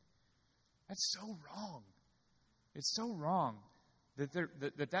going to need. That's so wrong. It's so wrong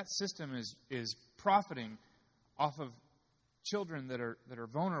that system is profiting off of children that are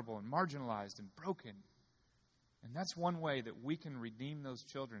vulnerable and marginalized and broken. And that's one way that we can redeem those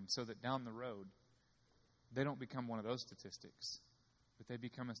children so that down the road they don't become one of those statistics, but they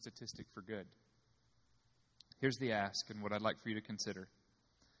become a statistic for good. Here's the ask and what I'd like for you to consider.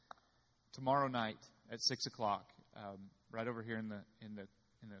 Tomorrow night at 6 o'clock, right over here in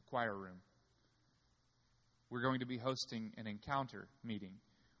the choir room, we're going to be hosting an encounter meeting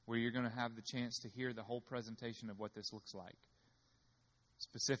where you're going to have the chance to hear the whole presentation of what this looks like.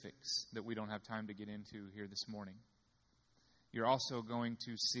 Specifics that we don't have time to get into here this morning. You're also going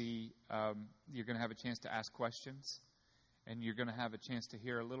to see, you're going to have a chance to ask questions, and you're going to have a chance to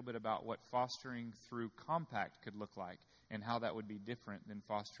hear a little bit about what fostering through Compact could look like and how that would be different than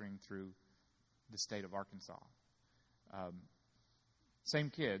fostering through the state of Arkansas. Same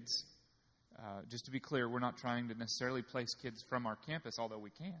kids. Just to be clear, we're not trying to necessarily place kids from our campus, although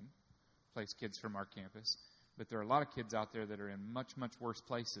we can place kids from our campus. But there are a lot of kids out there that are in much worse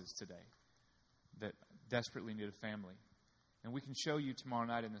places today that desperately need a family. And we can show you tomorrow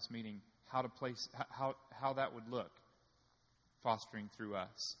night in this meeting how to place how that would look, fostering through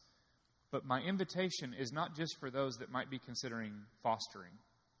us. But my invitation is not just for those that might be considering fostering.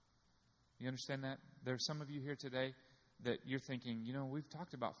 You understand that? There are some of you here today that you're thinking, we've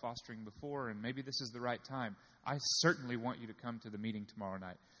talked about fostering before, and maybe this is the right time. I certainly want you to come to the meeting tomorrow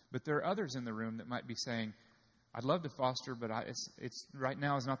night. But there are others in the room that might be saying, I'd love to foster, but it's right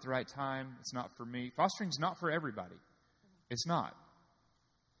now is not the right time. It's not for me. Fostering's not for everybody. It's not.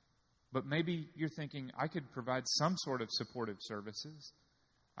 But maybe you're thinking, I could provide some sort of supportive services.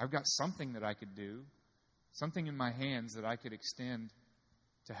 I've got something that I could do, something in my hands that I could extend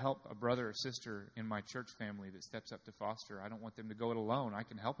to help a brother or sister in my church family that steps up to foster. I don't want them to go it alone. I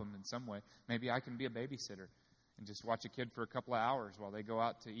can help them in some way. Maybe I can be a babysitter and just watch a kid for a couple of hours while they go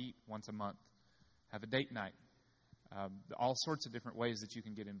out to eat once a month, have a date night. All sorts of different ways that you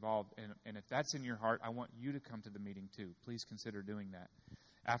can get involved. And if that's in your heart, I want you to come to the meeting too. Please consider doing that.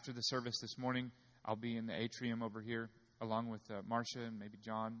 After the service this morning, I'll be in the atrium over here along with Marcia and maybe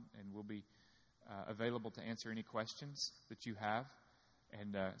John, and we'll be available to answer any questions that you have.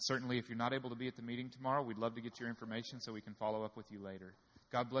 And certainly if you're not able to be at the meeting tomorrow, we'd love to get your information so we can follow up with you later.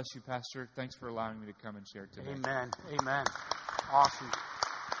 God bless you, Pastor. Thanks for allowing me to come and share today. Amen. Awesome.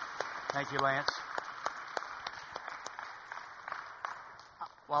 Thank you, Lance.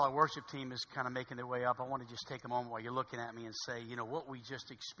 While our worship team is kind of making their way up, I want to just take a moment while you're looking at me and say, what we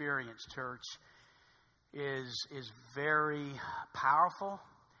just experienced, church, is very powerful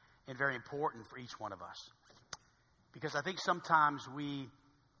and very important for each one of us. Because I think sometimes we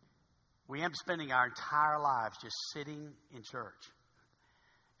end up spending our entire lives just sitting in church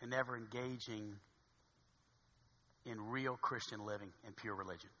and never engaging in real Christian living and pure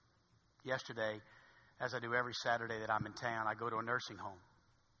religion. Yesterday, as I do every Saturday that I'm in town, I go to a nursing home.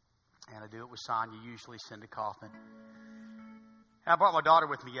 And I do it with Sonia, usually Cindy Kaufman. And I brought my daughter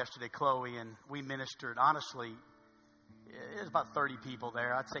with me yesterday, Chloe, and we ministered. Honestly, there's about 30 people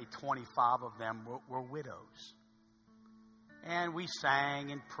there. I'd say 25 of them were widows. And we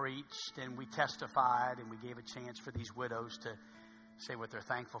sang and preached and we testified and we gave a chance for these widows to say what they're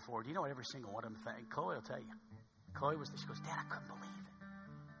thankful for. Do you know what every single one of them thanked? Chloe will tell you. Chloe was there. She goes, Dad, I couldn't believe it.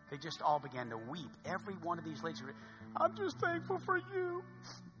 They just all began to weep. Every one of these ladies, I'm just thankful for you.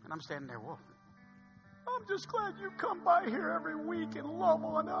 And I'm standing there, whoa. I'm just glad you come by here every week and love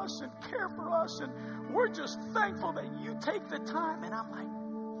on us and care for us. And we're just thankful that you take the time. And I'm like,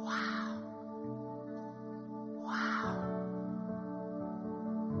 wow. Wow.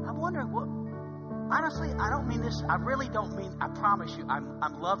 I'm wondering, what? Honestly, I don't mean this. I really don't mean, I promise you,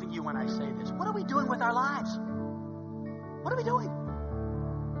 I'm loving you when I say this. What are we doing with our lives? What are we doing?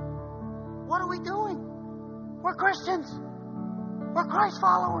 What are we doing? We're Christians. We're Christ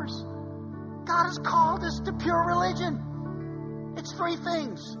followers. God has called us to pure religion. It's three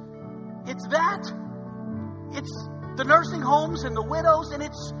things. It's that. It's the nursing homes and the widows, and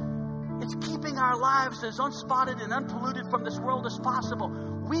it's keeping our lives as unspotted and unpolluted from this world as possible.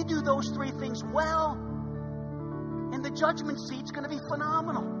 We do those three things well, and the judgment seat's going to be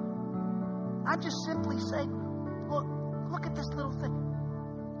phenomenal. I'm just simply saying, look at this little thing.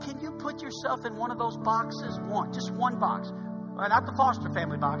 Can you put yourself in one of those boxes? Just one box. Not the foster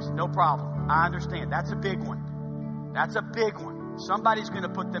family box, no problem. I understand. That's a big one. That's a big one. Somebody's going to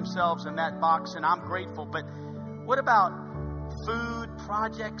put themselves in that box, and I'm grateful. But what about food,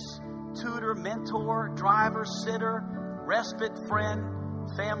 projects, tutor, mentor, driver, sitter, respite, friend,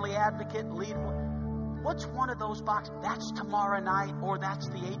 family advocate, leader? What's one of those boxes? That's tomorrow night, or that's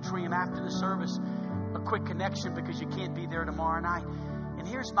the atrium after the service. A quick connection because you can't be there tomorrow night. And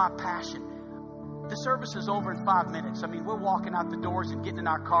here's my passion. The service is over in 5 minutes. I mean, we're walking out the doors and getting in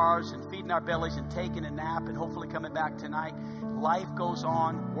our cars and feeding our bellies and taking a nap and hopefully coming back tonight. Life goes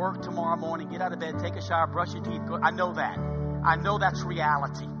on. Work tomorrow morning. Get out of bed. Take a shower. Brush your teeth. I know that. I know that's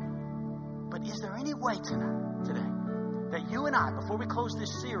reality. But is there any way today that you and I, before we close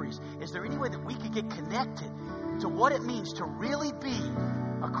this series, is there any way that we could get connected to what it means to really be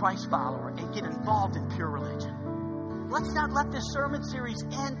a Christ follower and get involved in pure religion? Let's not let this sermon series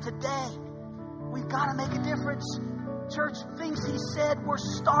end today. We've got to make a difference. Church, things he said were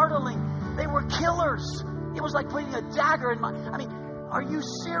startling. They were killers. It was like putting a dagger in my... I mean, are you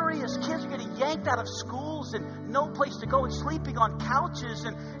serious? Kids are getting yanked out of schools and no place to go and sleeping on couches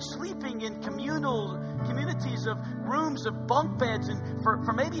and sleeping in communities of rooms of bunk beds and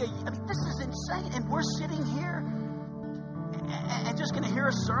for maybe this is insane. And we're sitting here and just going to hear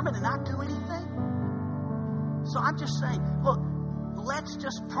a sermon and not do anything. So I'm just saying, look, let's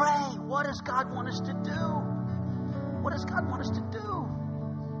just pray. What does God want us to do? What does God want us to do?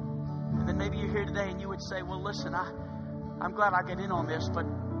 And then maybe you're here today and you would say, well, listen, I'm glad I get in on this, but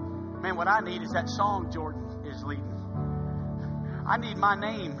man, what I need is that song Jordan is leading. I need my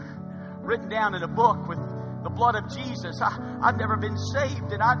name written down in a book with the blood of Jesus. I've never been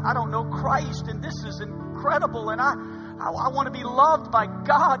saved, and I don't know Christ, and this is incredible, and I want to be loved by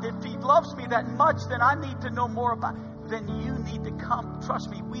God. If He loves me that much, then I need to know more about it. Then you need to come. Trust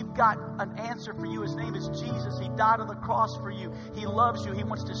me, we've got an answer for you. His name is Jesus. He died on the cross for you. He loves you. He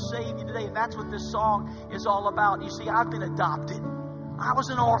wants to save you today. And that's what this song is all about. You see, I've been adopted. I was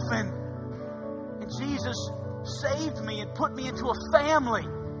an orphan. And Jesus saved me and put me into a family.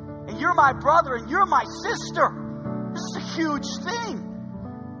 And you're my brother and you're my sister. This is a huge thing.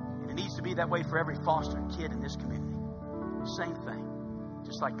 And it needs to be that way for every foster kid in this community. Same thing.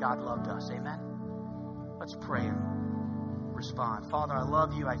 Just like God loved us. Amen? Let's pray and respond. Father, I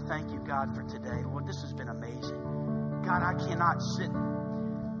love you. I thank you, God, for today. Lord, this has been amazing. God, I cannot sit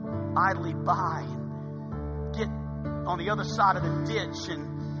idly by and get on the other side of the ditch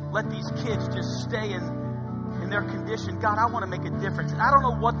and let these kids just stay in their condition. God, I want to make a difference. And I don't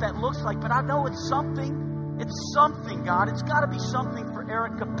know what that looks like, but I know it's something. It's something, God. It's got to be something for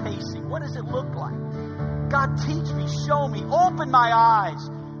Erica Pacey. What does it look like? God, teach me, show me, open my eyes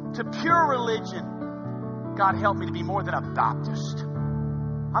to pure religion. God, help me to be more than a Baptist.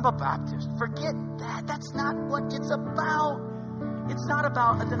 I'm a Baptist. Forget that. That's not what it's about. It's not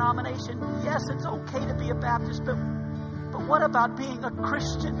about a denomination. Yes, it's okay to be a Baptist, but what about being a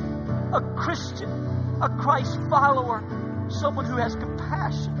Christian? A Christian, a Christ follower, someone who has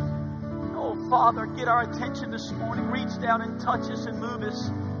compassion. Oh, Father, get our attention this morning. Reach down and touch us and move us.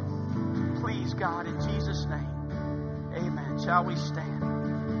 Please, God, in Jesus' name. Amen. Shall we stand?